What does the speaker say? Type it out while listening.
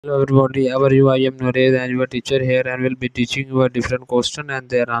Hello everybody, how are you? I am Naresh and your teacher here and will be teaching you a different question and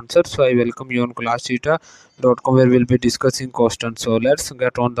their answers. So I welcome you on classtheta.com where we'll be discussing questions. So let's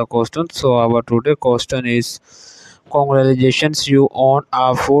get on the question. So our today question is, congratulations, you own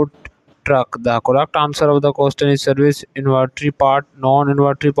a food truck. The correct answer of the question is service, inventory part,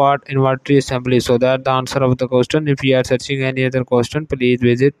 non-inventory part, inventory assembly. So that the answer of the question. If you are searching any other question, please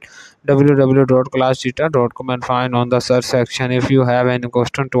visit www.classtheta.com and find on the search section. If you have any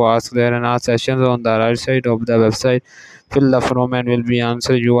question to ask, there are sessions on the right side of the website. Fill the form and will be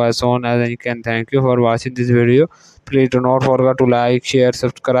answered you as soon as I can. Thank you for watching this video. Please do not forget to like, share,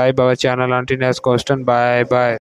 subscribe our channel. Until next question, bye bye.